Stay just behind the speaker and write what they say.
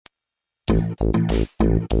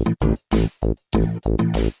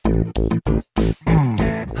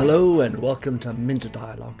Hello and welcome to Minter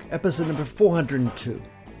Dialogue, episode number 402.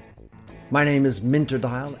 My name is Minter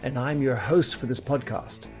Dial and I'm your host for this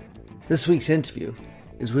podcast. This week's interview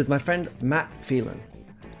is with my friend Matt Phelan.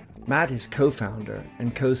 Matt is co-founder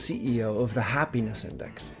and co-CEO of the Happiness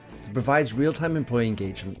Index that provides real-time employee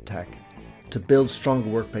engagement tech to build stronger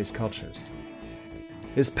workplace cultures.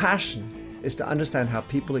 His passion is to understand how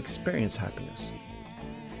people experience happiness.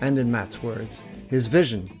 And in Matt's words, his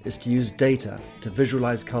vision is to use data to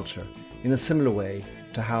visualize culture in a similar way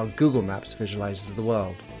to how Google Maps visualizes the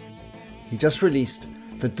world. He just released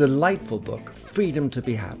the delightful book, Freedom to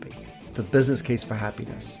be Happy, The Business Case for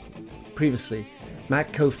Happiness. Previously,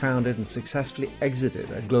 Matt co-founded and successfully exited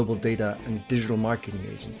a global data and digital marketing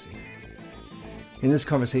agency. In this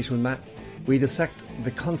conversation with Matt, we dissect the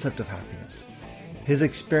concept of happiness, his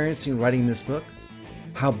experience in writing this book,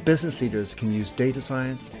 how business leaders can use data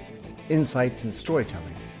science, insights, and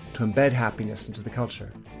storytelling to embed happiness into the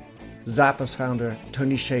culture, Zappos founder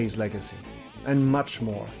Tony Hsieh's legacy, and much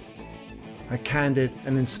more. A candid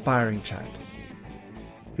and inspiring chat.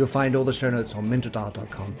 You'll find all the show notes on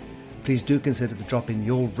minterdial.com. Please do consider to drop in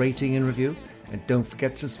your rating and review, and don't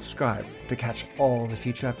forget to subscribe to catch all the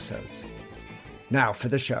future episodes. Now for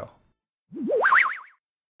the show.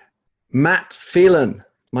 Matt Phelan,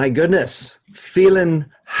 my goodness, feeling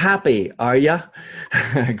happy, are ya?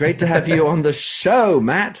 Great to have you on the show,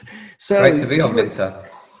 Matt. So great to be on, Minter.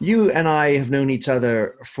 You and I have known each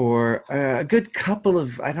other for a good couple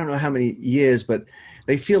of, I don't know how many years, but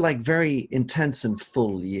they feel like very intense and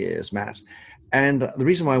full years, Matt. And the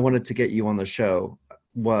reason why I wanted to get you on the show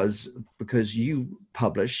was because you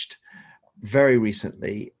published very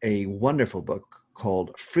recently a wonderful book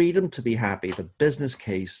called Freedom to be Happy, The Business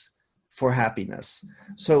Case for Happiness.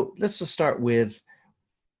 So let's just start with,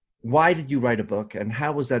 why did you write a book and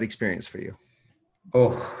how was that experience for you?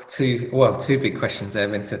 Two big questions there,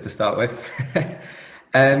 Minter, to start with.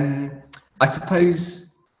 I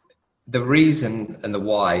suppose the reason and the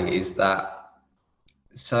why is that,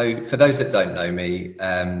 so for those that don't know me,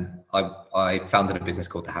 I founded a business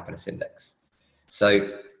called the Happiness Index.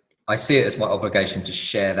 So I see it as my obligation to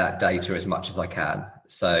share that data as much as I can.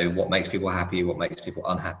 So what makes people happy, what makes people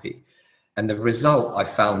unhappy. And the result I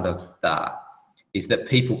found of that is that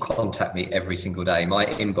people contact me every single day. My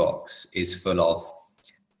inbox is full of,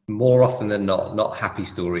 more often than not happy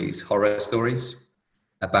stories, horror stories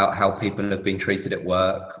about how people have been treated at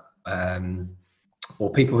work, or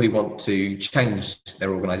people who want to change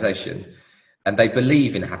their organization. And they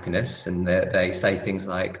believe in happiness and they say things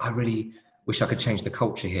like, I really wish I could change the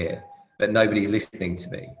culture here, but nobody's listening to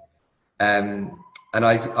me. And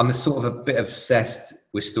I'm a sort of a bit obsessed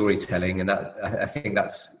with storytelling, and that I think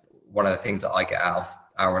that's one of the things that I get out of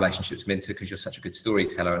our relationships, Minter, because you're such a good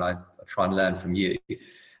storyteller, and I try and learn from you.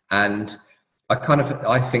 And I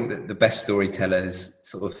think that the best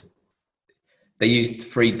storytellers they use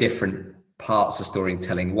three different parts of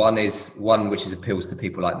storytelling. One which appeals to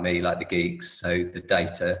people like me, like the geeks, so the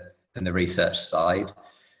data and the research side.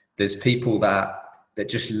 There's people that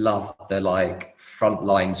just love the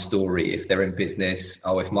frontline story. If they're in business,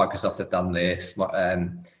 if Microsoft have done this,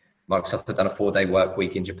 Microsoft have done a 4-day work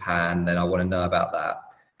week in Japan, then I want to know about that.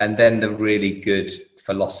 And then the really good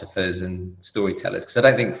philosophers and storytellers, because I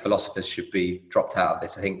don't think philosophers should be dropped out of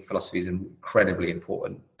this. I think philosophy is an incredibly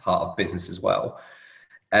important part of business as well.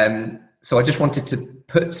 So I just wanted to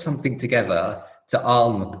put something together to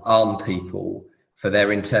arm people for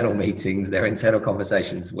their internal meetings, their internal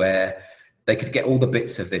conversations, where they could get all the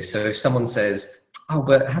bits of this. So if someone says,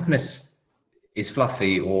 but happiness is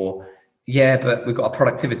fluffy, or yeah, but we've got a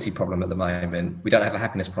productivity problem at the moment, we don't have a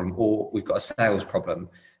happiness problem, or we've got a sales problem,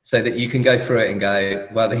 so that you can go through it and go,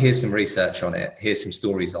 well, here's some research on it, here's some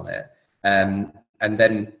stories on it. And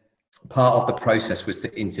then part of the process was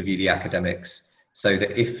to interview the academics, so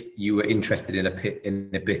that if you were interested in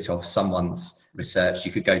a bit of someone's research,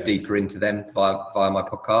 you could go deeper into them via my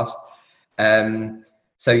podcast.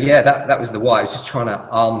 So yeah, that was the why. I was just trying to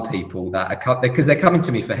arm people because they're coming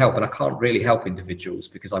to me for help, and I can't really help individuals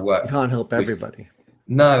because I work. You can't help everybody.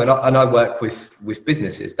 No, and I work with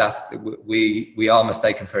businesses. We are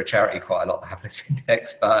mistaken for a charity quite a lot, the Happiness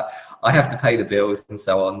Index, but I have to pay the bills and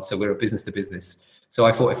so on. So we're a business to business. So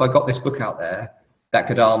I thought if I got this book out there, that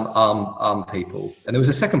could arm people. And there was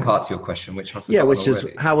a second part to your question, which I forgot. Yeah, which already.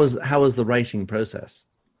 Is how was the writing process?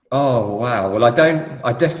 Oh, wow. Well,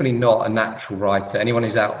 I'm definitely not a natural writer. Anyone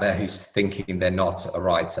who's out there who's thinking they're not a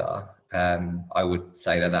writer, I would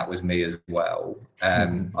say that was me as well.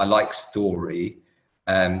 I like story,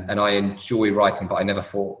 and I enjoy writing, but I never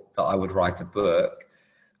thought that I would write a book.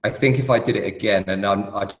 I think if I did it again and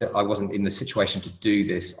I wasn't in the situation to do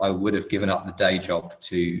this, I would have given up the day job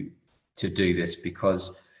to do this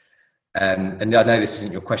because, and I know this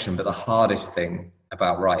isn't your question, but the hardest thing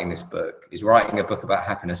about writing this book is writing a book about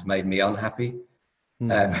happiness made me unhappy.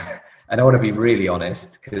 And I want to be really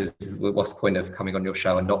honest, because what's the point of coming on your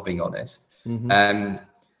show and not being honest?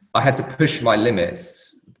 I had to push my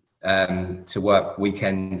limits to work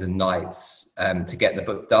weekends and nights to get the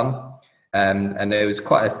book done. And there was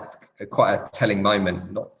quite a telling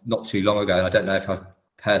moment not too long ago. And I don't know if I've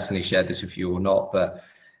personally shared this with you or not, but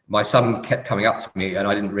my son kept coming up to me, and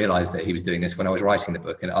I didn't realize that he was doing this when I was writing the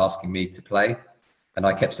book, and asking me to play. And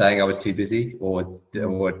I kept saying I was too busy, or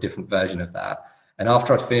a different version of that. And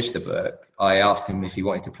after I'd finished the book, I asked him if he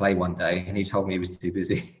wanted to play one day, and he told me he was too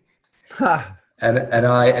busy. And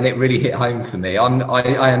it really hit home for me.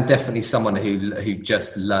 I am definitely someone who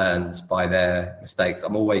just learns by their mistakes.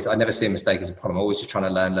 I never see a mistake as a problem. I'm always just trying to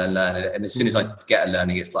learn. And as soon as I get a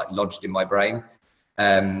learning, it's like lodged in my brain.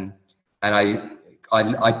 And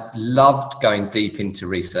I loved going deep into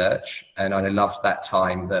research, and I loved that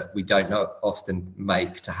time that we don't often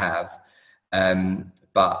make to have.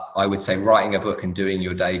 But I would say writing a book and doing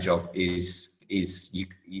your day job is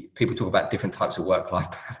people talk about different types of work-life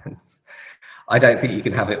balance. I don't think you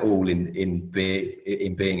can have it all in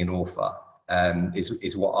being an author,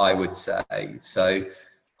 is what I would say. So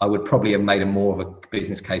I would probably have made more of a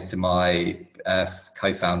business case to my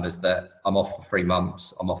co-founders that I'm off for 3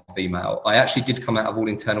 months, I'm off email. I actually did come out of all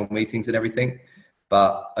internal meetings and everything,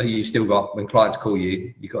 but you still got, when clients call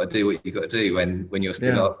you, you got to do what you got to do when you're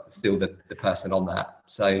still the person on that.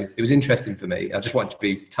 So it was interesting for me. I just wanted to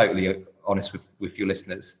be totally honest with your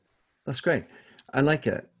listeners. That's great. I like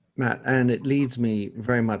it, Matt. And it leads me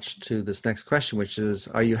very much to this next question, which is,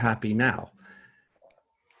 are you happy now?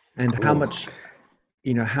 And how much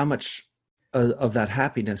of that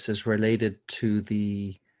happiness is related to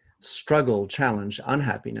the struggle, challenge,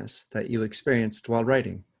 unhappiness that you experienced while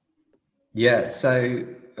writing? Yeah, so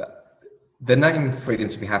the name Freedom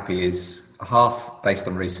to be Happy is half based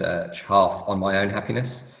on research, half on my own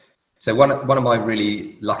happiness. So one of my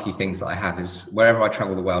really lucky things that I have is wherever I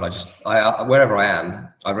travel the world, wherever I am,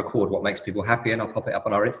 I record what makes people happy, and I'll pop it up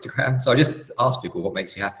on our Instagram. So I just ask people, what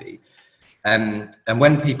makes you happy? And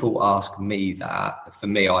when people ask me that, for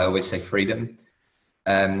me, I always say freedom.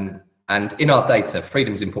 And in our data,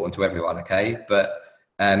 freedom is important to everyone, okay? But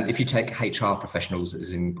if you take HR professionals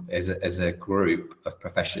as a group of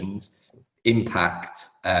professions, impact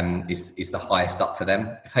is the highest up for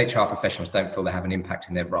them. If HR professionals don't feel they have an impact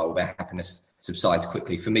in their role, their happiness subsides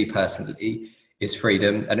quickly. For me personally, is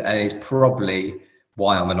freedom, and it's probably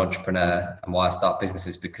why I'm an entrepreneur and why I start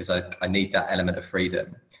businesses, because I need that element of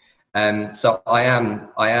freedom. So I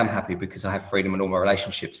am happy because I have freedom in all my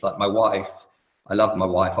relationships. Like my wife, I love my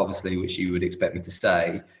wife, obviously, which you would expect me to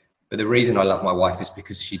say. But the reason I love my wife is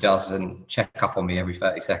because she doesn't check up on me every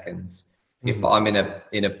 30 seconds. If I'm in a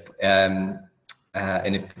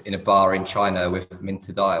bar in China with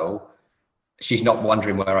Minter Dial, she's not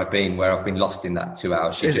wondering where I've been lost in that 2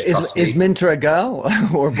 hours. She just trusts me. Is Minter a girl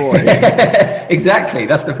or a boy? Exactly,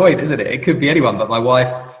 that's the point, isn't it? It could be anyone, but my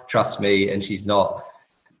wife trusts me, and she's not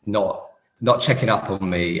checking up on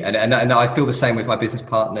me. And I feel the same with my business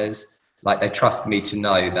partners. Like, they trust me to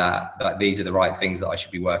know that these are the right things that I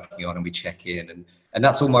should be working on, and we check in, and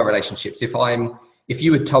that's all my relationships. If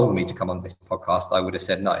you had told me to come on this podcast, I would have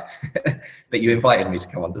said no, but you invited me to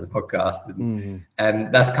come onto the podcast.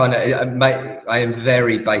 And that's kind of, I am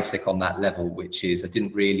very basic on that level, which is I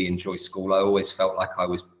didn't really enjoy school. I always felt like I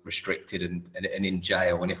was restricted and in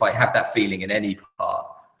jail. And if I have that feeling in any part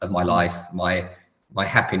of my life, my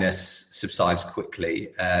happiness subsides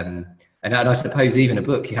quickly. And I suppose even a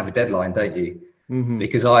book, you have a deadline, don't you?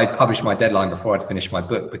 Because I published my deadline before I'd finished my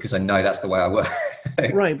book, because I know that's the way I work.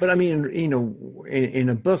 Right. But I mean, in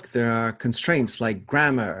a book, there are constraints like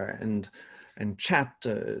grammar and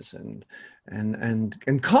chapters and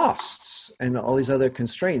costs and all these other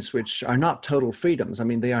constraints, which are not total freedoms. I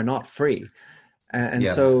mean, they are not free.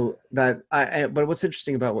 So but what's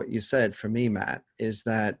interesting about what you said for me, Matt, is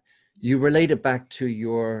that you relate it back to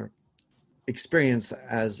your experience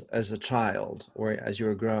as a child or as you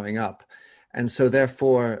were growing up. And so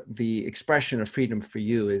therefore the expression of freedom for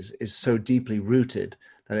you is so deeply rooted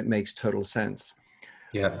that it makes total sense.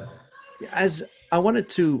 Yeah. As I wanted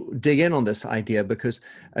to dig in on this idea, because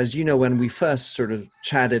as you know, when we first sort of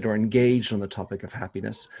chatted or engaged on the topic of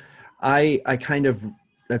happiness, I kind of,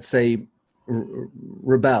 let's say,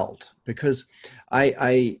 rebelled, because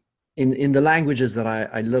I in the languages that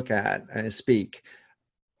I look at and speak,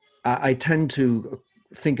 I tend to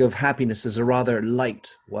think of happiness as a rather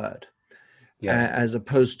light word. as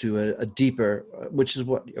opposed to a deeper, which is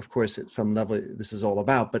what, of course, at some level this is all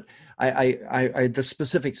about. But the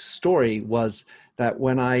specific story was that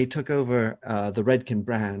when I took over the Redken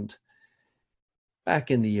brand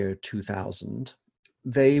back in the year 2000,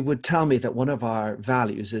 they would tell me that one of our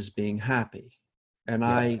values is being happy. And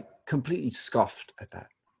I completely scoffed at that.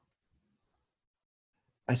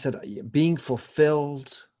 I said, being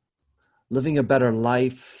fulfilled, living a better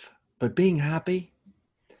life, but being happy?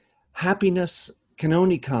 Happiness can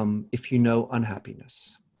only come if you know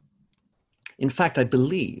unhappiness. In fact, I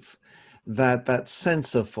believe that that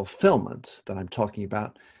sense of fulfillment that I'm talking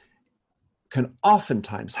about can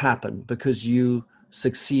oftentimes happen because you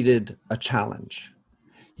succeeded a challenge.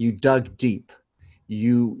 You dug deep.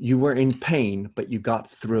 You were in pain, but you got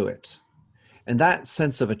through it. And that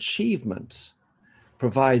sense of achievement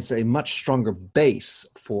provides a much stronger base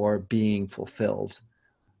for being fulfilled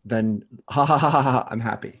than, ha ha ha ha, ha, I'm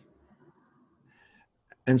happy.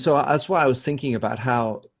 And so that's why I was thinking about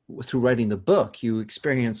how, through writing the book, you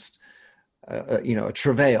experienced, a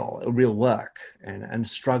travail, a real work, and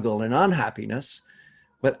struggle and unhappiness.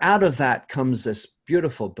 But out of that comes this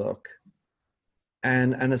beautiful book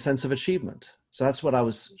and a sense of achievement. So that's what I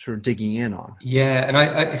was sort of digging in on. Yeah, and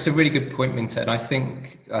it's a really good point, Minter. And I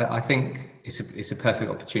think it's a perfect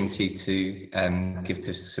opportunity to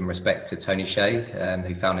give some respect to Tony Hsieh,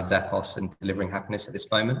 who founded Zappos and Delivering Happiness at this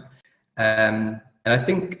moment. And I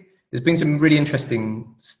think there's been some really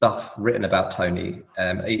interesting stuff written about Tony,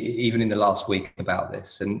 even in the last week about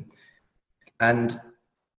this. And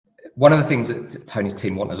one of the things that Tony's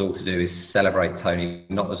team want us all to do is celebrate Tony,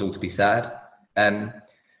 not us all to be sad.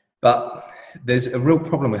 But there's a real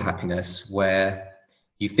problem with happiness where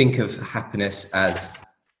you think of happiness as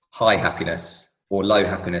high happiness or low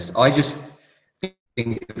happiness. I just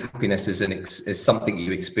think of happiness as something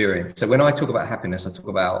you experience. So when I talk about happiness, I talk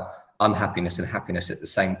about unhappiness and happiness at the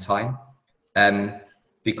same time,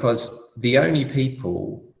 because the only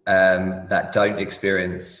people that don't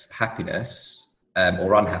experience happiness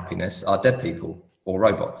or unhappiness are dead people or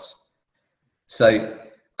robots. So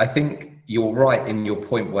I think you're right in your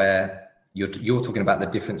point where you're talking about the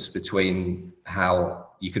difference between how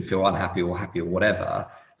you could feel unhappy or happy or whatever.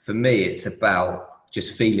 For me, it's about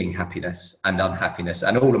just feeling happiness and unhappiness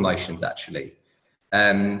and all emotions, actually,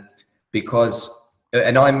 because.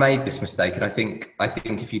 And I made this mistake, and I think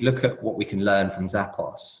if you look at what we can learn from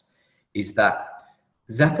Zappos, is that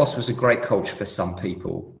Zappos was a great culture for some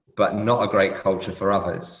people, but not a great culture for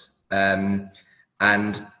others. And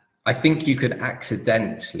I think you could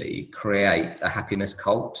accidentally create a happiness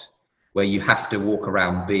cult where you have to walk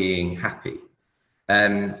around being happy.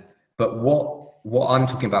 But what I'm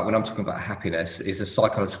talking about when I'm talking about happiness is a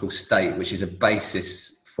psychological state, which is a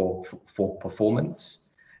basis for performance.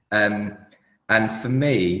 And for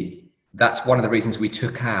me, that's one of the reasons we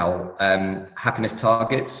took out happiness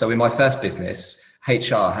targets. So in my first business,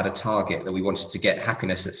 HR had a target that we wanted to get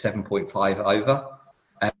happiness at 7.5 over.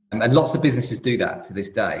 And lots of businesses do that to this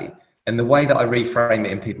day. And the way that I reframe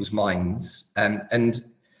it in people's minds, and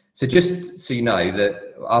so just so you know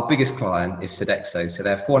that our biggest client is Sodexo. So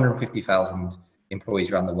there are 450,000 employees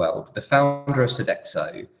around the world. The founder of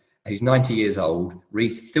Sodexo, who's 90 years old,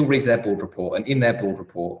 still reads their board report, and in their board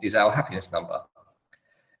report is our happiness number.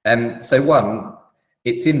 So one,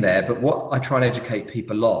 it's in there, but what I try and educate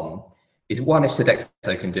people on is, one, if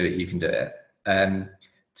Sodexo can do it, you can do it.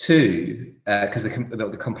 Two, because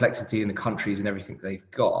the complexity in the countries and everything they've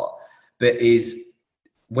got, but is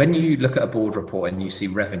when you look at a board report and you see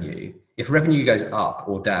revenue, if revenue goes up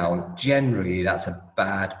or down, generally that's a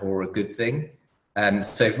bad or a good thing.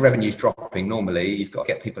 So if revenue is dropping, normally you've got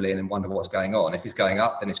to get people in and wonder what's going on. If it's going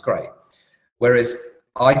up, then it's great. Whereas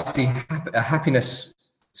I see a happiness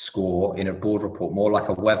score in a board report more like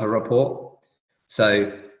a weather report.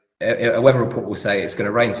 So a weather report will say it's going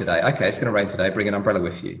to rain today. Okay, it's going to rain today. Bring an umbrella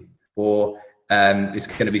with you. Or it's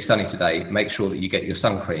going to be sunny today. Make sure that you get your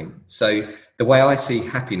sun cream. So the way I see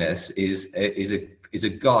happiness is a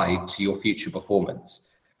guide to your future performance.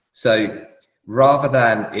 So rather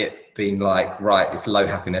than it being like, right, it's low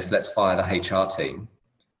happiness, let's fire the HR team.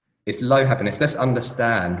 It's low happiness. Let's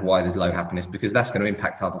understand why there's low happiness, because that's going to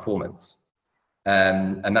impact our performance.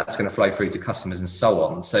 And that's going to flow through to customers and so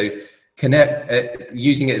on. So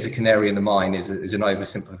using it as a canary in the mine is an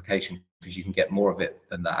oversimplification, because you can get more of it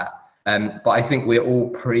than that. But I think we're all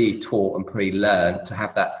pre-taught and pre-learned to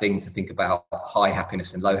have that thing to think about high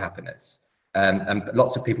happiness and low happiness. And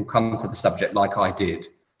lots of people come to the subject like I did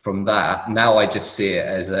from that. Now I just see it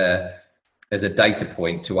as a data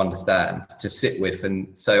point to understand, to sit with.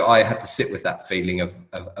 And so I had to sit with that feeling of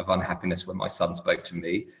unhappiness when my son spoke to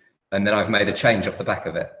me. And then I've made a change off the back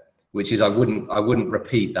of it. which is I wouldn't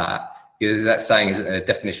repeat that, because that saying is a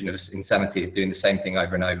definition of insanity is doing the same thing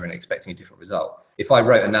over and over and expecting a different result. If I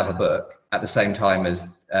wrote another book at the same time as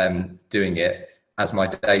doing it as my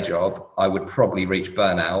day job, I would probably reach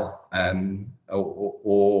burnout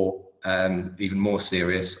or even more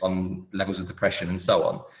serious on levels of depression and so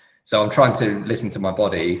on. So I'm trying to listen to my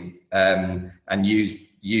body and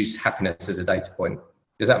use happiness as a data point.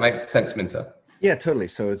 Does that make sense, Minter? Yeah, totally.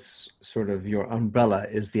 So it's sort of your umbrella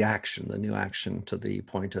is the action, the new action, to the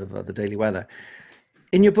point of the daily weather.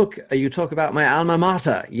 In your book, you talk about my alma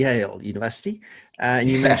mater, Yale University, and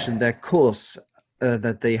you mentioned their course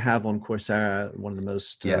that they have on Coursera, one of the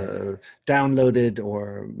most downloaded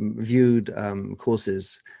or viewed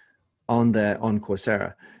courses on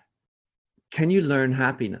Coursera. Can you learn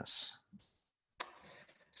happiness?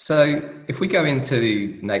 So if we go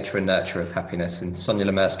into nature and nurture of happiness, and Sonia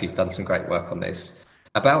Lemersky's done some great work on this,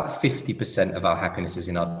 about 50% of our happiness is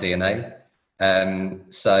in our DNA.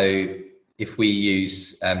 So if we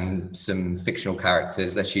use some fictional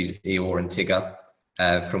characters, let's use Eeyore and Tigger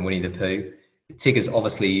from Winnie the Pooh. Tigger's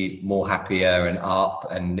obviously more happier and up,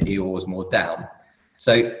 and Eeyore's more down.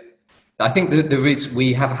 So I think that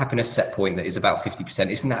we have a happiness set point that is about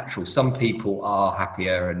 50%. It's natural. Some people are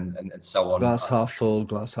happier and so on. Glass half full,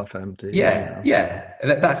 glass half empty. Yeah.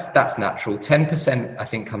 That's natural. 10% I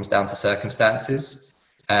think comes down to circumstances,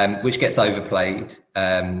 which gets overplayed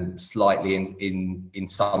slightly in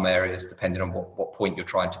some areas, depending on what point you're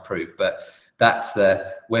trying to prove. But that's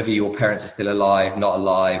whether your parents are still alive, not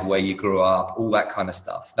alive, where you grew up, all that kind of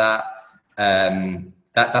stuff.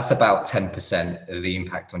 That's about 10% of the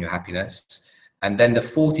impact on your happiness. And then the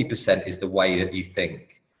 40% is the way that you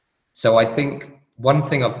think. So I think one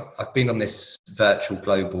thing I've been on this virtual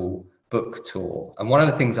global book tour, and one of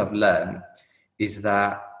the things I've learned is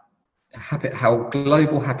that how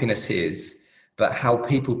global happiness is, but how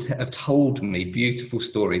people have told me beautiful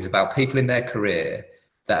stories about people in their career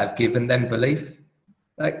that have given them belief.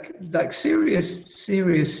 Like serious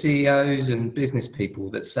CEOs and business people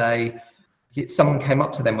that say, someone came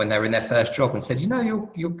up to them when they were in their first job and said,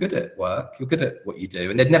 you're good at work, you're good at what you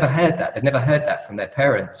do. And they'd never heard that. They'd never heard that from their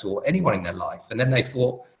parents or anyone in their life. And then they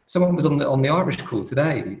thought, someone was on the Irish call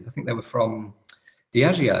today. I think they were from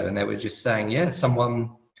Diageo, and they were just saying,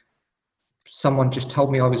 someone just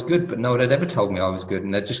told me I was good, but no one had ever told me I was good.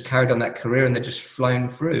 And they just carried on that career and they're just flown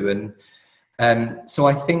through. And so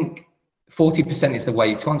I think 40% is the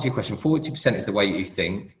way, to answer your question, 40% is the way you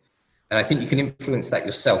think. And I think you can influence that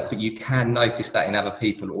yourself, but you can notice that in other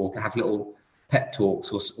people, or have little pep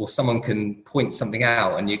talks, or someone can point something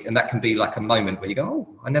out, and that can be like a moment where you go,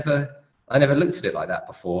 oh, I never looked at it like that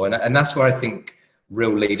before. And that's where I think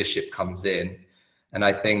real leadership comes in. And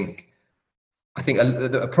I think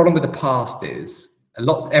a problem with the past is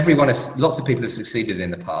lots of people have succeeded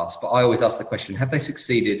in the past, but I always ask the question, have they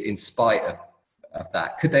succeeded in spite of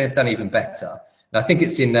that? Could they have done even better? And I think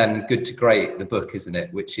it's in Good to Great, the book, isn't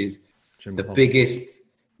it? Which is the biggest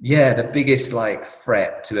like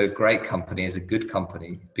threat to a great company is a good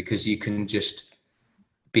company, because you can just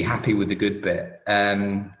be happy with the good bit.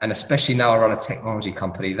 And especially now I run a technology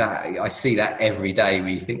company, that I see that every day,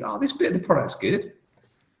 where you think, oh, this bit of the product's good,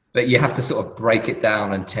 but you have to sort of break it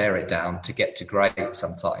down and tear it down to get to great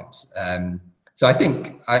sometimes. So I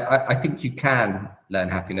think you can learn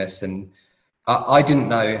happiness, and I didn't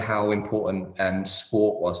know how important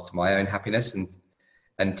sport was to my own happiness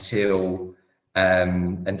until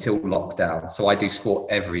lockdown. So I do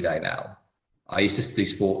sport every day now. I used to do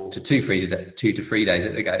sport 2 to 3 days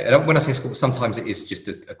ago. And when I say sport, sometimes it is just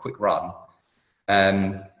a quick run.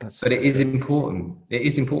 But it is important. It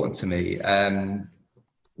is important to me.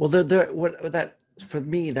 What that for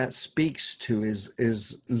me that speaks to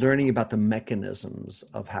is learning about the mechanisms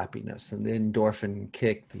of happiness and the endorphin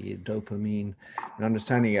kick, the dopamine, and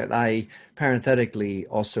understanding it. I parenthetically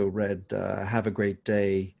also read Have a Great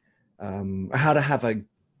Day, How to Have a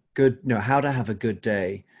Good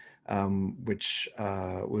Day, which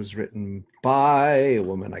was written by a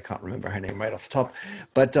woman, I can't remember her name right off the top,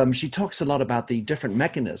 but she talks a lot about the different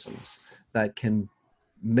mechanisms that can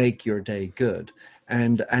make your day good.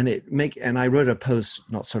 And I wrote a post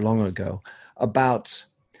not so long ago about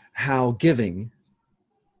how giving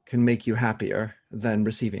can make you happier than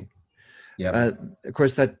receiving. Yeah. Of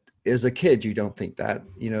course, that as a kid, you don't think that,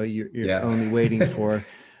 you're only waiting for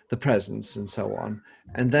the presents and so on.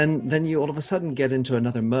 And then you all of a sudden get into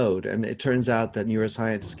another mode. And it turns out that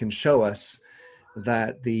neuroscience can show us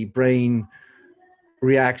that the brain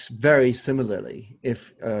reacts very similarly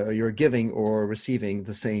if you're giving or receiving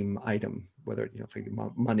the same item, whether for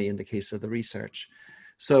money in the case of the research.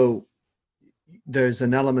 So there's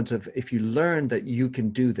an element of, if you learn that you can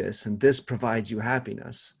do this and this provides you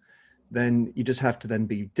happiness, then you just have to then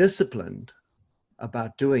be disciplined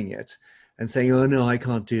about doing it and saying, oh no, I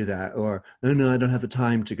can't do that, or oh no, I don't have the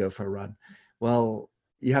time to go for a run. Well,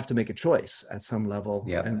 you have to make a choice at some level.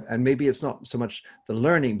 Yeah. And maybe it's not so much the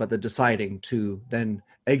learning, but the deciding to then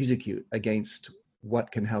execute against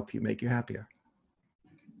what can help you make you happier.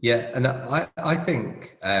 Yeah. And I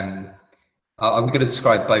think I'm going to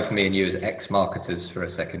describe both me and you as ex-marketers for a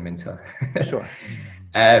second, Minter. Sure.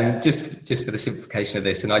 Just for the simplification of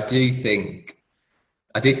this. And I do think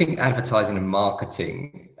advertising and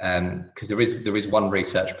marketing, because there is one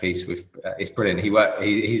research piece with it's brilliant.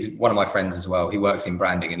 He's one of my friends as well. He works in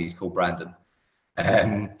branding and he's called Brandon.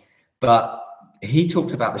 But he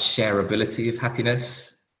talks about the shareability of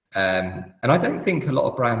happiness. And I don't think a lot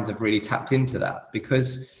of brands have really tapped into that,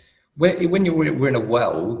 because we're in a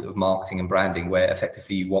world of marketing and branding where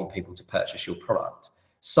effectively you want people to purchase your product.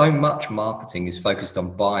 So much marketing is focused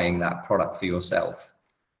on buying that product for yourself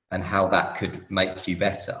and how that could make you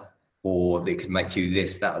better, or it could make you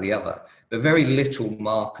this, that, or the other. But very little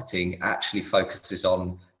marketing actually focuses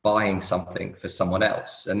on buying something for someone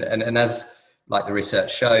else. And as like the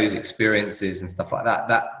research shows, experiences and stuff like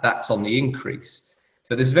that's on the increase.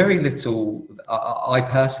 But there's very little, I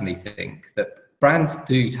personally think that brands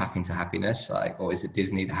do tap into happiness, like, or is it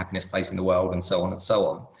Disney, the happiest place in the world, and so on and so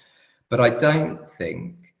on. But I don't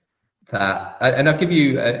think that, and I'll give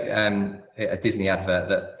you a Disney advert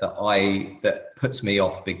that puts me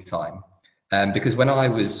off big time, because when I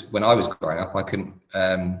was growing up, I couldn't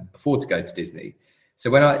afford to go to Disney.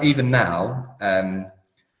 So even now,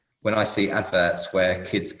 when I see adverts where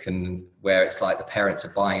where it's like the parents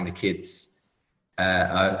are buying the kids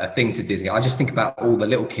a thing to Disney, I just think about all the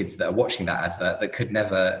little kids that are watching that advert that could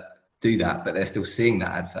never do that, but they're still seeing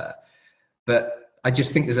that advert. But I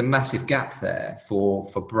just think there's a massive gap there for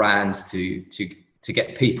brands to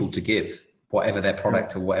get people to give whatever their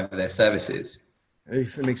product or whatever their service is.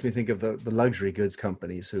 It makes me think of the luxury goods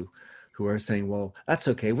companies who are saying, well, that's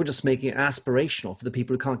okay, we're just making it aspirational for the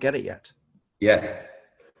people who can't get it yet. Yeah.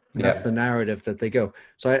 That's the narrative that they go.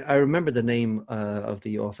 So I remember the name of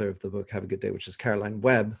the author of the book Have a Good Day, which is Caroline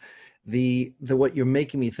Webb. The what you're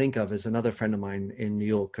making me think of is another friend of mine in New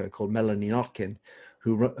York called Melanie Notkin,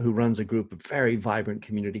 who runs a group of very vibrant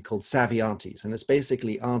community called Savvy Aunties. And it's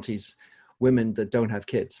basically aunties, women that don't have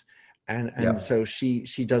kids. And so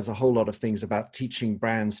she does a whole lot of things about teaching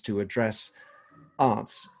brands to address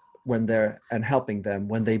aunts and helping them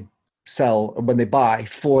when they buy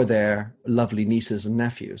for their lovely nieces and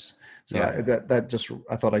nephews. So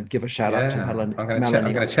I thought I'd give a shout out to Melanie. I'm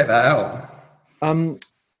going to check that out.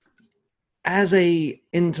 As a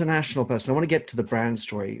international person, I want to get to the brand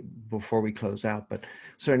story before we close out, but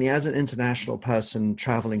certainly as an international person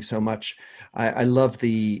traveling so much, I love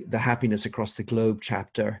the Happiness Across the Globe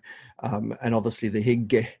chapter, and obviously the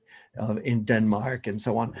Hygge in Denmark and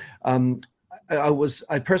so on. I was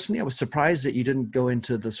surprised that you didn't go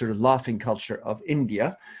into the sort of laughing culture of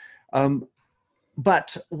India.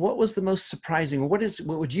 But what was the most surprising, or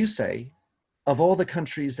what would you say, of all the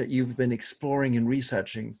countries that you've been exploring and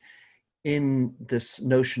researching in this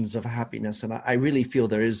notions of happiness? And I really feel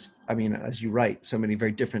there is, I mean, as you write, so many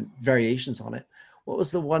very different variations on it. What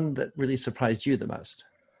was the one that really surprised you the most?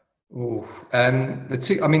 There's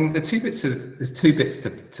two bits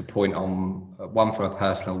to point on, one from a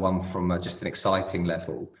personal, one from just an exciting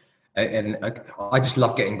level. And I just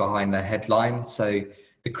love getting behind the headline. So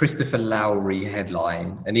the Christopher Lowry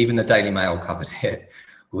headline, and even the Daily Mail covered it,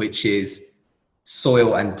 which is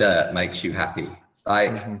 "Soil and dirt makes you happy."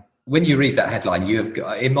 When you read that headline,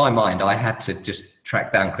 in my mind, I had to just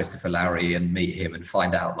track down Christopher Lowry and meet him and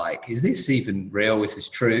find out, like, is this even real? Is this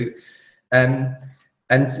true? And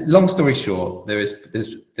long story short, there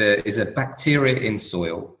is a bacteria in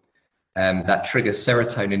soil that triggers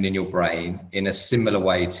serotonin in your brain in a similar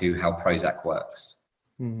way to how Prozac works.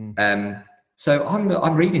 So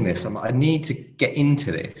I'm reading this. I need to get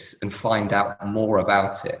into this and find out more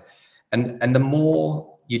about it. And the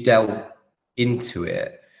more you delve into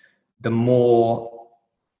it, the more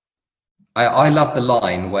I love the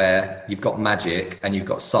line where you've got magic and you've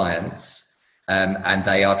got science, and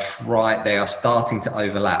they are starting to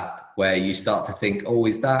overlap, where you start to think, oh,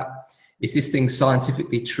 is this thing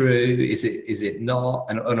scientifically true? Is it not?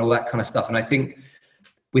 And all that kind of stuff. And I think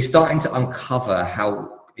we're starting to uncover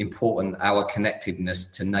how important our connectedness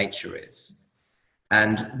to nature is.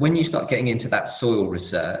 And when you start getting into that soil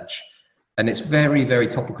research, and it's very, very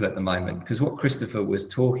topical at the moment, because what Christopher was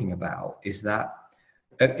talking about is that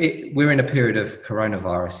we're in a period of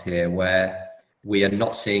coronavirus here where we are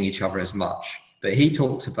not seeing each other as much. But he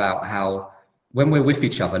talks about how when we're with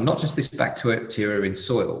each other, not just this bacteria in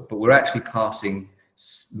soil, but we're actually passing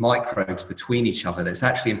microbes between each other that's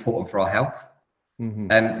actually important for our health.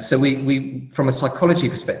 And so we from a psychology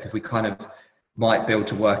perspective, we kind of might be able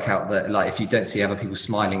to work out that, like, if you don't see other people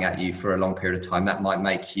smiling at you for a long period of time, that might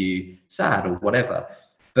make you sad or whatever.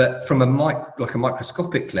 But from a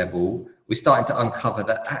microscopic level, we're starting to uncover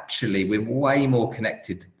that actually we're way more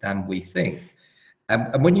connected than we think.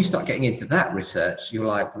 And when you start getting into that research, you're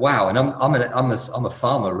like, wow. And I'm a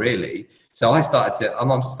farmer, really. So my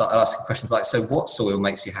mum started asking questions like, so what soil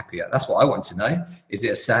makes you happier? That's what I want to know. Is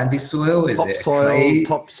it a sandy soil? Is it clay?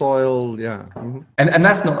 Topsoil? Yeah. And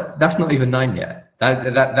that's not even known yet.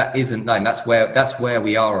 That isn't known. That's where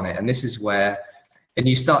we are on it. And this is where, and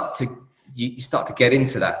you start to get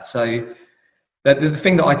into that. So the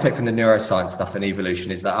thing that I take from the neuroscience stuff and evolution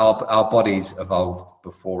is that our bodies evolved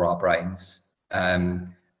before our brains. And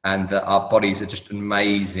that our bodies are just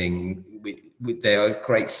amazing. They are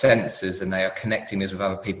great sensors, and they are connecting us with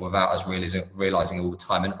other people without us realizing all the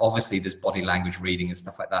time. And obviously there's body language reading and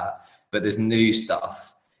stuff like that, but there's new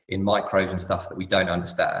stuff in microbes and stuff that we don't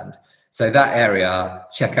understand. So that area,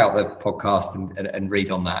 check out the podcast and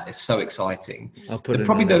read on that. It's so exciting. I'll put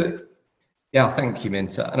it Yeah, thank you,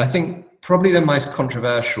 Minter. And I think probably the most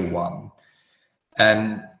controversial one,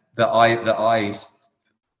 that I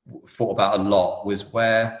thought about a lot, was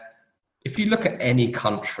where, if you look at any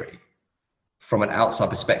country from an outside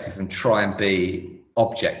perspective and try and be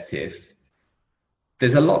objective,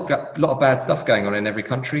 there's a lot of bad stuff going on in every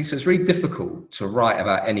country. So it's really difficult to write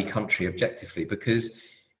about any country objectively, because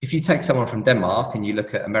if you take someone from Denmark and you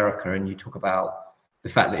look at America and you talk about the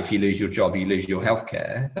fact that if you lose your job, you lose your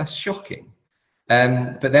healthcare, that's shocking.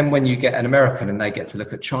 But then when you get an American and they get to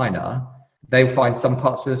look at China, they'll find some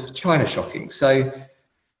parts of China shocking. So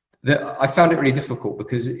I found it really difficult,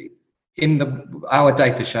 because our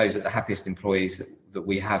data shows that the happiest employees that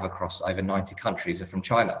we have across over 90 countries are from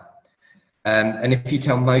China. And if you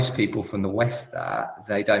tell most people from the West that,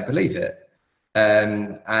 they don't believe it.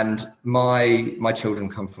 And my children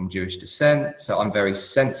come from Jewish descent, so I'm very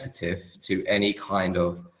sensitive to anything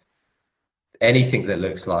that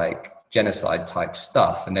looks like genocide type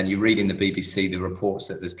stuff. And then you read in the BBC the reports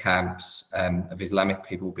that there's camps of Islamic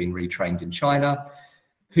people being retrained in China.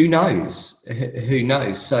 Who knows?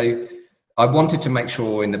 So I wanted to make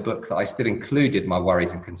sure in the book that I still included my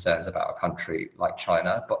worries and concerns about a country like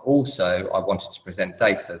China, but also I wanted to present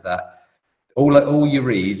data that all you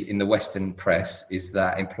read in the Western press is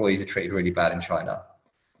that employees are treated really bad in China.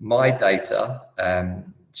 My data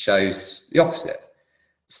shows the opposite.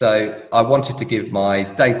 So I wanted to give my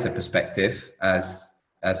data perspective as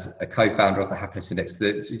a co-founder of the Happiness Index.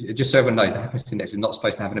 Just so everyone knows, the Happiness Index is not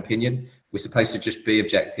supposed to have an opinion. We're supposed to just be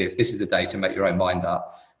objective. This is the data, make your own mind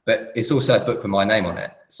up. But it's also a book with my name on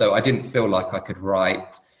it. So I didn't feel like I could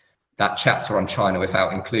write that chapter on China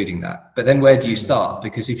without including that. But then where do you start?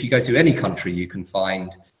 Because if you go to any country, you can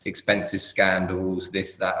find expenses, scandals,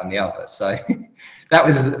 this, that, and the other. So that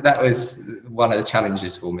was one of the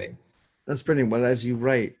challenges for me. That's brilliant. Well, as you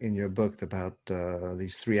write in your book about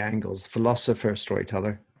these three angles: philosopher,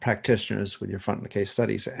 storyteller, practitioners with your front case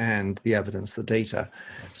studies, and the evidence, the data.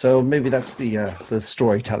 So maybe that's the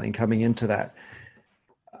storytelling coming into that.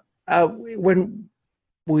 When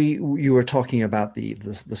you were talking about the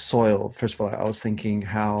soil, first of all, I was thinking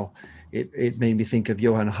how it made me think of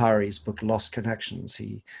Johann Hari's book, Lost Connections.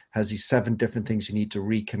 He has these 7 different things you need to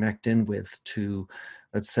reconnect in with to,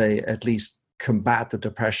 let's say, at least combat the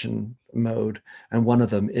depression mode, and one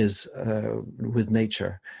of them is with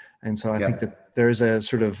nature. And so I think that there is a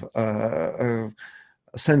sort of a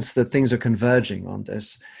sense that things are converging on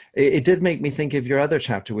this. It did make me think of your other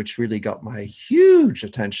chapter, which really got my huge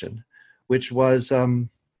attention, which was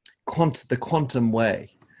the quantum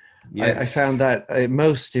way. Yes. I found that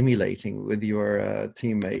most stimulating with your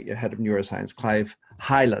teammate, your head of neuroscience, Clive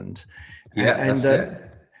Hyland. That's it.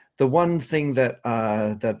 The one thing that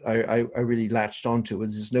I really latched onto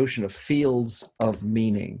was this notion of fields of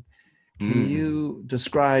meaning. Can you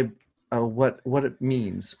describe what it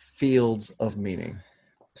means, fields of meaning?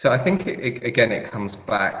 So I think, it comes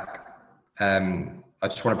back. I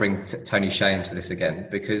just want to bring Tony Hsieh into this again,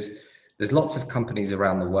 because there's lots of companies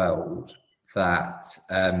around the world that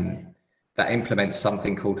implement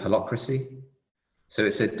something called holacracy. So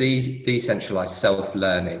it's a decentralized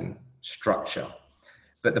self-learning structure.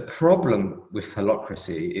 But the problem with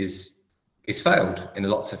holacracy is it's failed in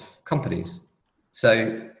lots of companies.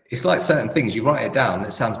 So it's like certain things, you write it down,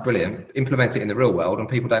 it sounds brilliant, implement it in the real world, and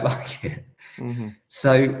people don't like it. Mm-hmm.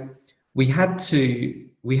 So we had to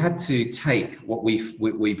take what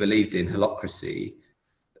we believed in holacracy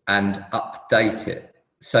and update it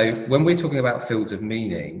So when we're talking about fields of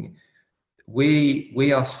meaning,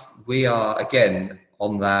 we are again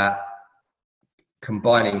on that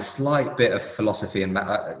combining slight bit of philosophy and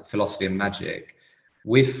magic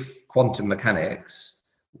with quantum mechanics,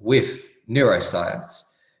 with neuroscience.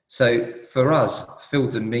 So for us,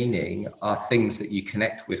 fields of meaning are things that you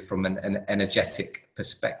connect with from an energetic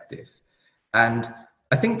perspective. And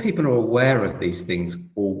I think people are aware of these things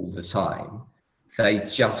all the time. They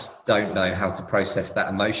just don't know how to process that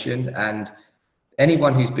emotion. And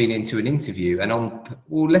anyone who's been into an interview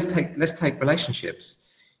let's take relationships.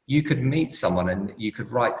 You could meet someone and you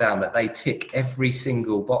could write down that they tick every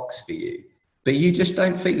single box for you, but you just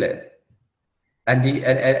don't feel it.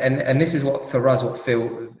 And this is what, for us, what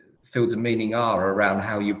fields of meaning are around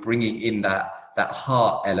how you're bringing in that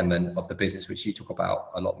heart element of the business, which you talk about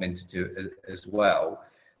a lot, Minter, too, as well,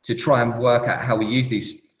 to try and work out how we use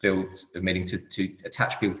these fields of meaning to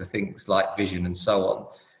attach people to things like vision and so on.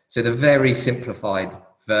 So the very simplified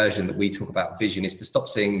version that we talk about vision is to stop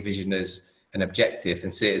seeing vision as an objective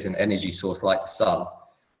and see it as an energy source like the sun,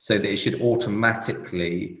 so that it should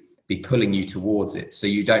automatically be pulling you towards it. So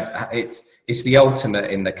you don't, it's the ultimate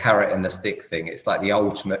in the carrot and the stick thing. It's like the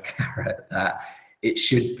ultimate carrot that it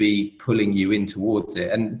should be pulling you in towards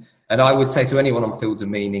it. And I would say to anyone on fields of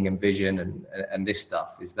meaning and vision and this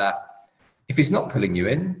stuff is that if it's not pulling you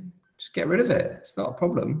in, just get rid of it. It's not a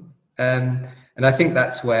problem. And I think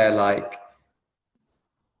that's where, like,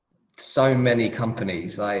 so many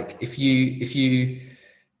companies, like if you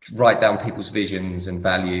write down people's visions and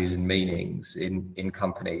values and meanings in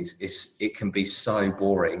companies, it can be so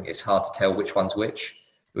boring. It's hard to tell which one's which.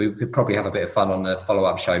 We could probably have a bit of fun on the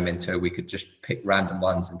follow-up show, Minter. We could just pick random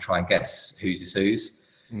ones and try and guess whose is whose.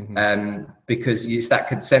 Mm-hmm. Because it's that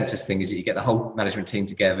consensus thing, is that you get the whole management team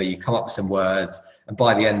together, you come up with some words, and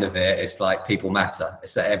by the end of it, it's like people matter.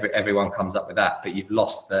 It's that everyone comes up with that, but you've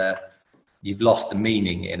lost the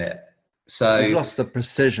meaning in it. So you've lost the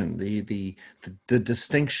precision, the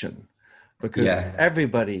distinction, because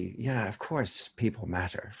everybody, of course, people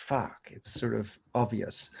matter. Fuck, it's sort of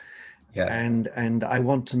obvious. Yeah. And I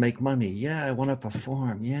want to make money. Yeah, I want to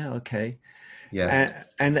perform. Yeah, okay. Yeah.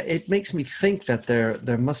 And it makes me think that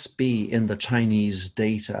there must be in the Chinese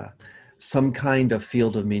data some kind of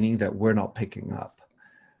field of meaning that we're not picking up,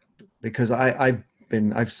 because I've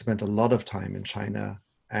spent a lot of time in China,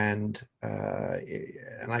 and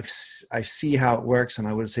I see how it works, and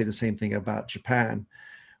I would say the same thing about Japan,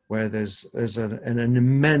 where there's an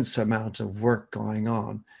immense amount of work going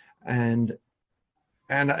on, and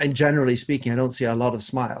generally speaking, I don't see a lot of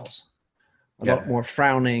smiles, a lot more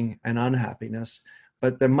frowning and unhappiness.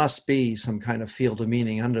 But there must be some kind of field of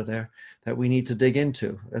meaning under there that we need to dig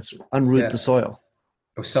into. Let's unroot the soil.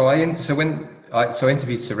 So I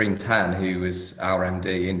interviewed Serene Tan, who was our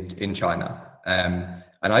MD in China, and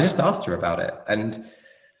I just asked her about it. And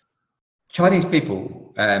Chinese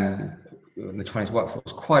people, the Chinese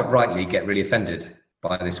workforce, quite rightly get really offended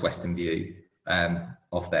by this Western view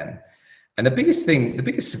of them. And the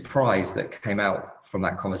biggest surprise that came out from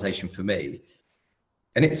that conversation for me,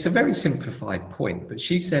 and it's a very simplified point, but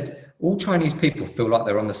she said, all Chinese people feel like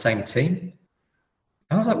they're on the same team.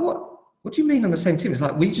 And I was like, what do you mean on the same team? It's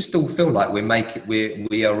like, we just all feel like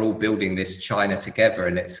we are all building this China together,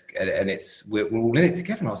 and we're all in it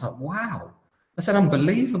together. And I was like, wow, that's an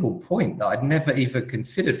unbelievable point that I'd never even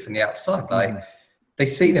considered from the outside. Like, they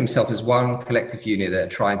see themselves as one collective unit that are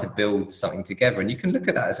trying to build something together. And you can look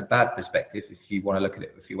at that as a bad perspective if you want to look at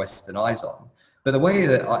it with your Western eyes on. But the way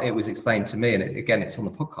that it was explained to me, and again, it's on the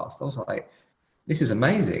podcast, I was like, this is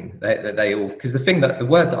amazing. That they all, because the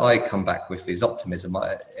word that I come back with is optimism.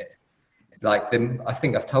 I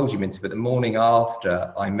think I've told you, Minter, but the morning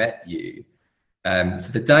after I met you, so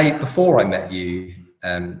the day before I met you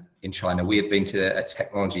in China, we had been to a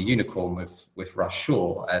technology unicorn with Russ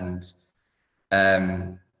Shaw, and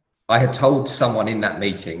I had told someone in that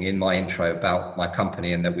meeting, in my intro, about my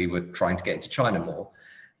company and that we were trying to get into China more.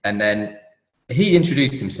 And then he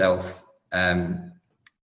introduced himself.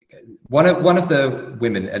 One of the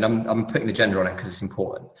women, and I'm putting the gender on it because it's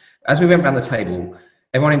important. As we went around the table,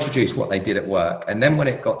 everyone introduced what they did at work. And then when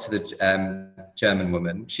it got to the German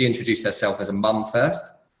woman, she introduced herself as a mum first.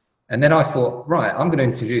 And then I thought, right, I'm going to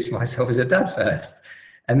introduce myself as a dad first.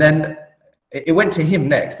 And then it went to him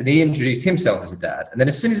next, and he introduced himself as a dad. And then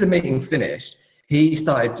as soon as the meeting finished, he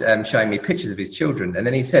started showing me pictures of his children. And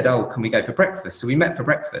then he said, oh, can we go for breakfast? So we met for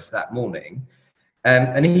breakfast that morning.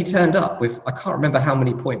 And he turned up with, I can't remember how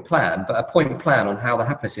many point plan, but a point plan on how the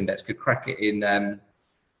happiness index could crack it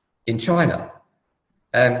in China.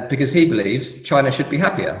 because he believes China should be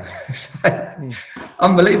happier. So,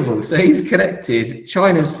 unbelievable. So he's connected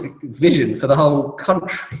China's vision for the whole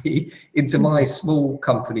country into my small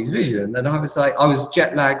company's vision. And I was like, I was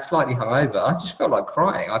jet lagged, slightly hungover. I just felt like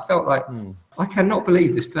crying. I felt like, I cannot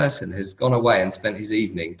believe this person has gone away and spent his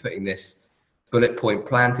evening putting this bullet point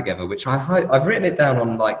plan together, which I've written it down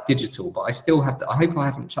on like digital, but I still have to, I hope I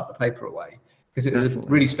haven't chucked the paper away, because it was a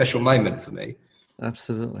really special moment for me.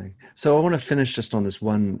 Absolutely. So I want to finish just on this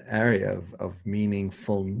one area of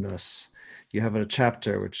meaningfulness. You have a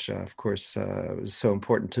chapter, which of course was so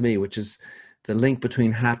important to me, which is the link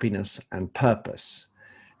between happiness and purpose.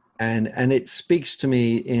 And it speaks to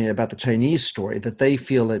me about the Chinese story, that they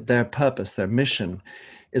feel that their purpose, their mission,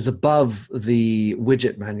 is above the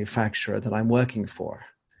widget manufacturer that I'm working for.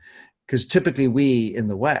 Because typically we in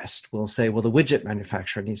the West will say, well, the widget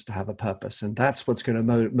manufacturer needs to have a purpose, and that's what's going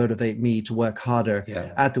to motivate me to work harder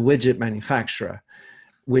at the widget manufacturer,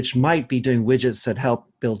 which might be doing widgets that help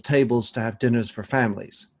build tables to have dinners for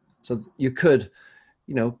families. So you could,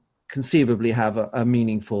 conceivably have a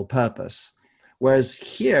meaningful purpose. Whereas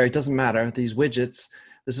here, it doesn't matter. These widgets,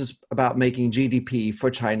 this is about making GDP for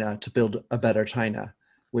China to build a better China,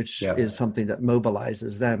 which is something that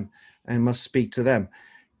mobilizes them and must speak to them.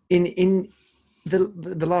 In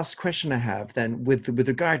the last question I have then, with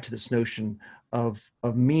regard to this notion of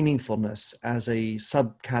meaningfulness as a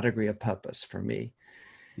subcategory of purpose for me.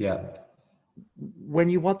 Yeah. When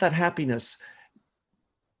you want that happiness,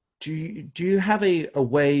 do you have a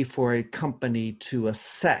way for a company to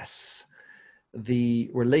assess the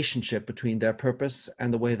relationship between their purpose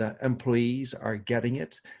and the way that employees are getting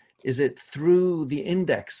it? Is it through the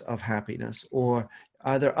index of happiness, or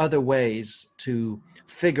are there other ways to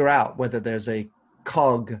figure out whether there's a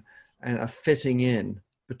cog and a fitting in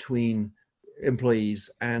between employees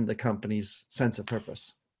and the company's sense of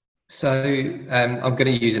purpose? So I'm going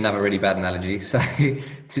to use another really bad analogy. So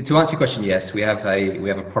to answer your question, yes, we have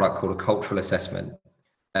a product called a cultural assessment,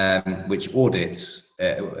 which audits.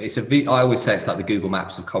 I always say it's like the Google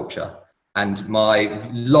Maps of culture. And my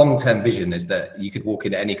long-term vision is that you could walk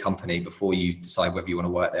into any company before you decide whether you want to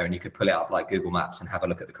work there, and you could pull it up like Google Maps and have a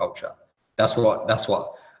look at the culture. That's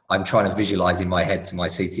what I'm trying to visualize in my head to my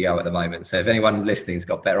CTO at the moment. So if anyone listening has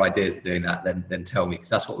got better ideas of doing that, then tell me, because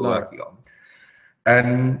that's what we're working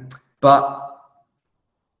on. But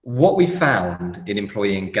what we found in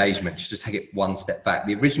employee engagement, just to take it one step back,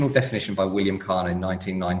 the original definition by William Kahn in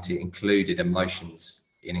 1990 included emotions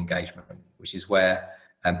in engagement, which is where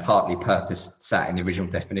partly purpose sat in the original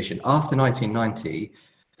definition. After 1990,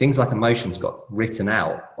 things like emotions got written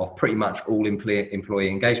out of pretty much all employee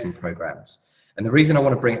engagement programs. And the reason I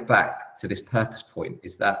want to bring it back to this purpose point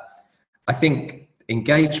is that I think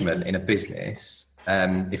engagement in a business,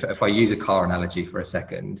 if I use a car analogy for a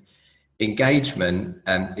second, engagement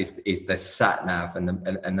is the sat nav and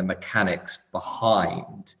the mechanics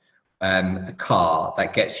behind the car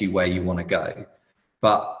that gets you where you want to go.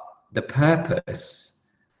 But the purpose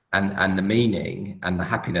and the meaning and the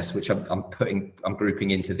happiness, which I'm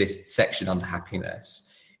grouping into this section under happiness,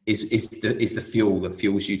 is the fuel that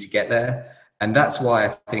fuels you to get there. And that's why I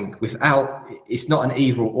think it's not an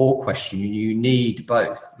either or question. You need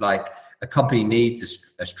both. Like, a company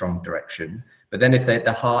needs a strong direction, but then if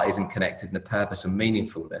the heart isn't connected and the purpose and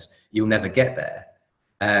meaningfulness, you'll never get there.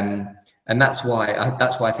 And that's why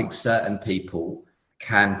I think certain people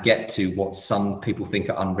can get to what some people think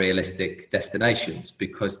are unrealistic destinations,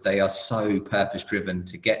 because they are so purpose driven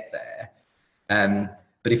to get there.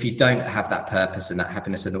 But if you don't have that purpose and that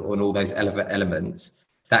happiness and all those elements,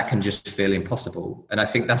 that can just feel impossible. And I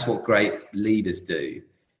think that's what great leaders do,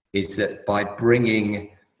 is that by bringing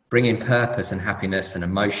purpose and happiness and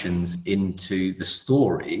emotions into the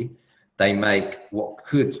story, they make what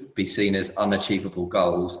could be seen as unachievable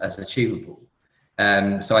goals as achievable.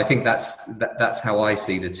 So I think that's how I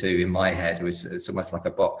see the two in my head. It's almost like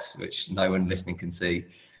a box, which no one listening can see,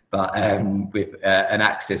 but with an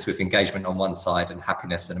axis with engagement on one side and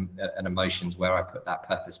happiness and emotions where I put that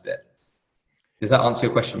purpose bit. Does that answer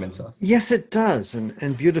your question, Minter? Yes, it does,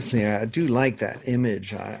 and beautifully. I do like that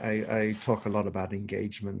image. I talk a lot about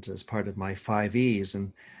engagement as part of my 5 E's,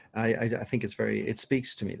 and I think it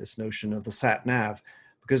speaks to me, this notion of the sat nav,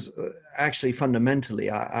 because actually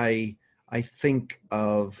fundamentally I think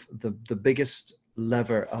of the biggest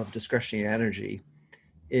lever of discretionary energy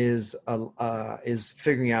is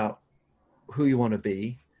figuring out who you want to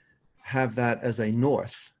be, have that as a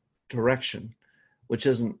north direction, which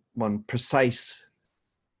isn't one precise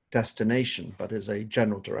destination, but is a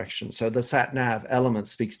general direction. So the sat nav element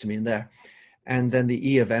speaks to me in there. And then the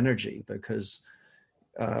E of energy, because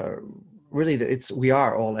really we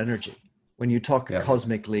are all energy. when you talk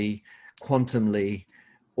cosmically, quantumly,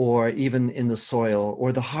 or even in the soil,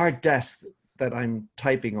 or the hard desk that I'm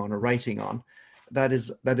typing on or writing on, that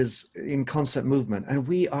is in constant movement, and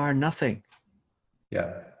we are nothing.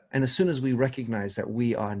 Yeah. And as soon as we recognize that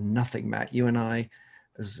we are nothing, Matt, you and I,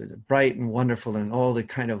 as bright and wonderful and all the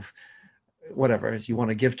kind of whatever you want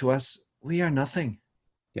to give to us, we are nothing.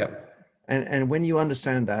 Yeah. And when you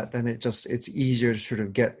understand that, then it's easier to sort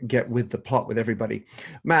of get with the plot with everybody.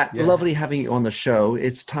 Matt, lovely having you on the show.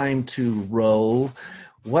 It's time to roll.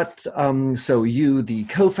 So you, the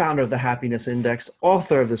co-founder of the Happiness Index,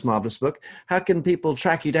 author of this marvelous book, how can people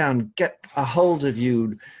track you down, get a hold of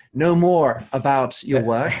you, know more about your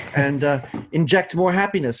work, and inject more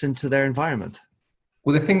happiness into their environment?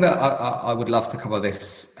 Well, the thing that I would love to cover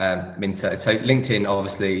this, Minter, so LinkedIn,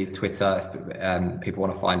 obviously, Twitter, if people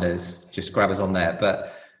want to find us, just grab us on there.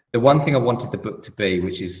 But the one thing I wanted the book to be,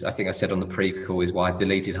 which is, I think I said on the pre-call, is why I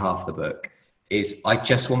deleted half the book, is I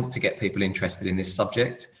just want to get people interested in this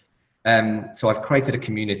subject. So I've created a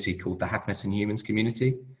community called the Happiness in Humans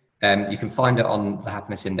community. You can find it on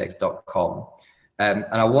thehappinessindex.com. And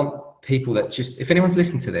I want people that just, if anyone's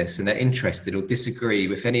listened to this and they're interested or disagree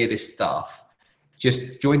with any of this stuff,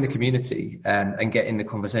 just join the community and get in the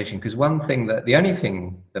conversation. Because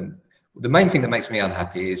the main thing that makes me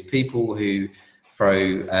unhappy is people who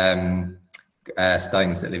throw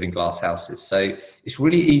stones that live in glass houses. So it's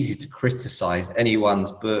really easy to criticize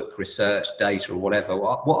anyone's book, research, data, or whatever.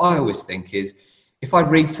 What I always think is, if I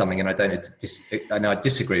read something and I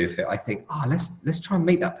disagree with it, I think, let's try and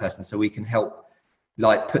meet that person so we can help,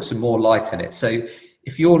 like, put some more light in it. So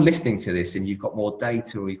if you're listening to this and you've got more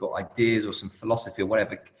data or you've got ideas or some philosophy or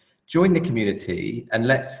whatever, join the community and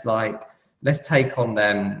let's take on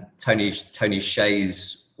Tony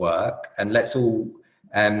Hsieh's work, and let's all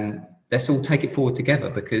take it forward together,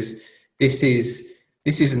 because this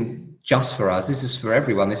isn't just for us. This is for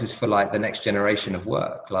everyone. This is for like the next generation of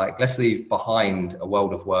work. Like, let's leave behind a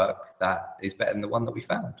world of work that is better than the one that we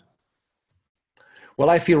found. Well,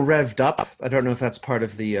 I feel revved up. I don't know if that's part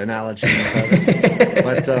of the analogy,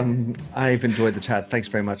 but I've enjoyed the chat. Thanks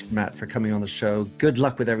very much, Matt, for coming on the show. Good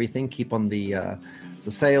luck with everything. Keep on the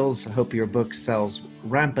sales. I hope your book sells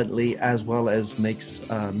rampantly, as well as makes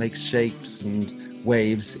shapes and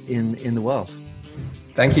waves in the world.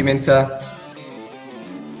 Thank you, Minter.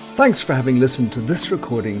 Thanks for having listened to this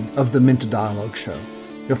recording of the Minter Dialogue Show.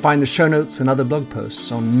 You'll find the show notes and other blog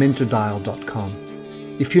posts on minterdial.com.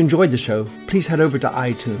 If you enjoyed the show, please head over to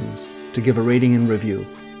iTunes to give a rating and review.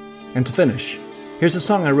 And to finish, here's a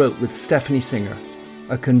song I wrote with Stephanie Singer,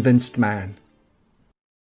 A Convinced Man.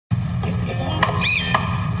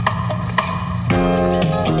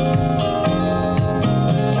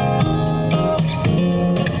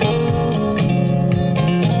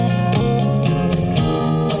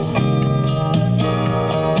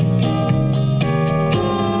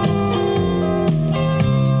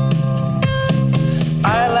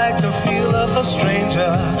 A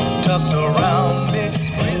stranger tucked around me,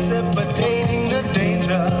 precipitating the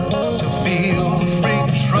danger. To feel free,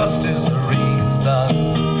 trust is the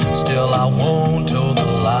reason. Still, I won't toe the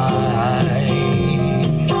line.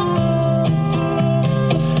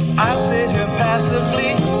 I sit here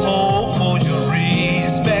passively, hope for your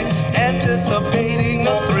respect, anticipating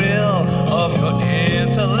the thrill of your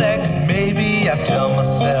intellect. Maybe I tell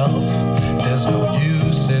myself there's no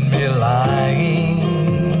use in me lying.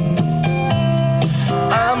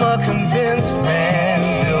 I'm a convinced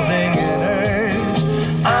man, building an urge.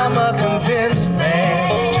 I'm a convinced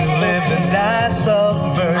man, to live and die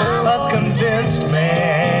submerged. A convinced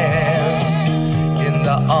man, in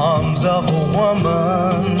the arms of a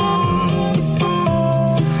woman.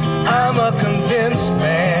 I'm a convinced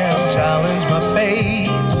man, challenge my fate.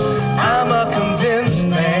 I'm a convinced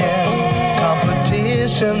man,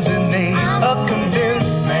 competition's innate. A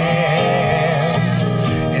convinced man,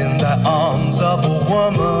 in the arms of a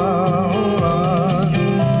woman.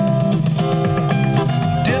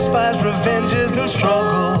 Despise revenges and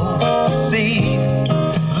struggle to see.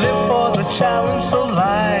 Live for the challenge so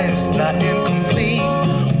life's not incomplete.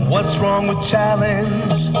 What's wrong with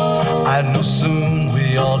challenge? I know soon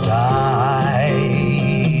we all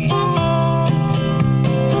die.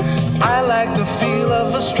 I like the feel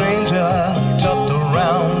of a stranger tucked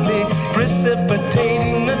around me,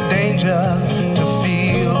 precipitating the danger. To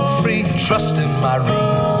feel free, trust in my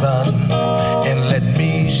reason, and let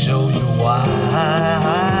me show you why.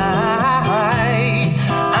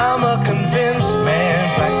 I'm a convinced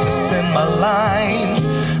man, practicing my lines.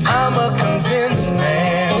 I'm a convinced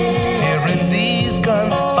man, here in these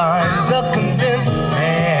confines. A convinced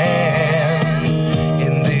man,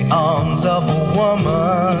 in the arms of a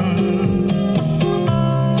woman.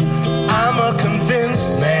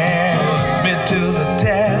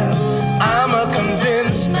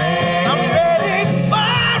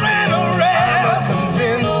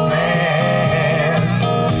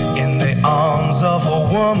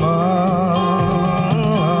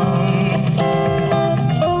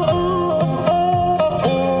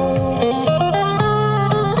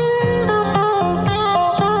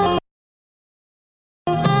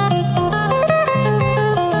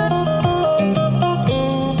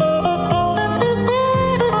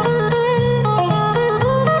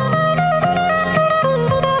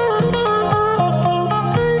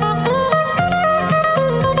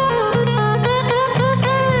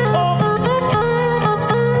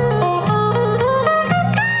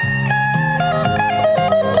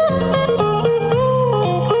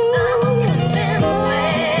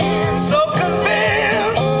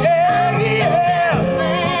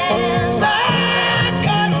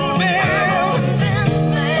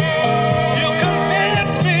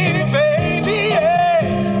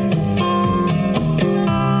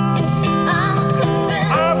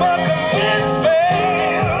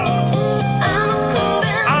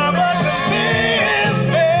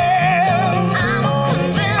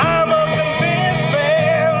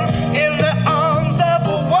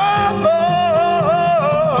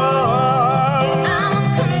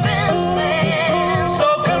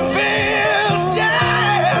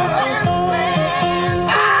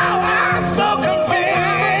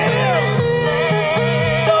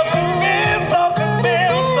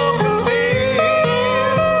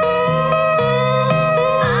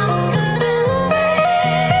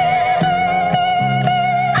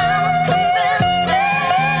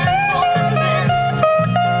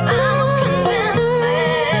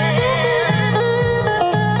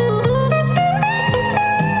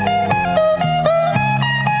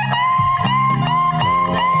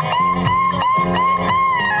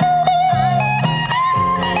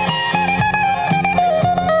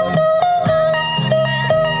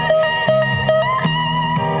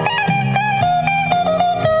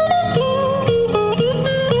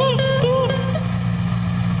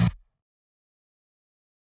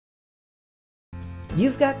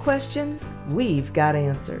 You've got questions, we've got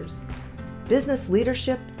answers. Business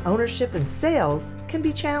leadership, ownership, and sales can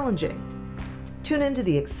be challenging. Tune into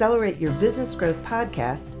the Accelerate Your Business Growth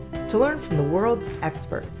podcast to learn from the world's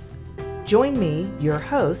experts. Join me, your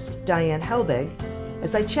host, Diane Helbig,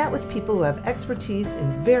 as I chat with people who have expertise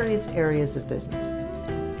in various areas of business.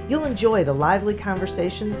 You'll enjoy the lively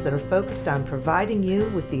conversations that are focused on providing you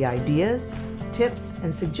with the ideas, tips,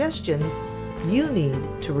 and suggestions you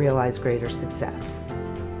need to realize greater success.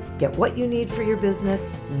 Get what you need for your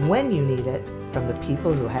business when you need it from the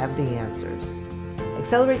people who have the answers.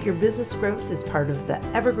 Accelerate Your Business Growth is part of the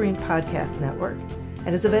Evergreen Podcast Network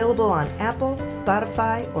and is available on Apple,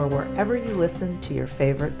 Spotify, or wherever you listen to your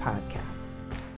favorite podcast.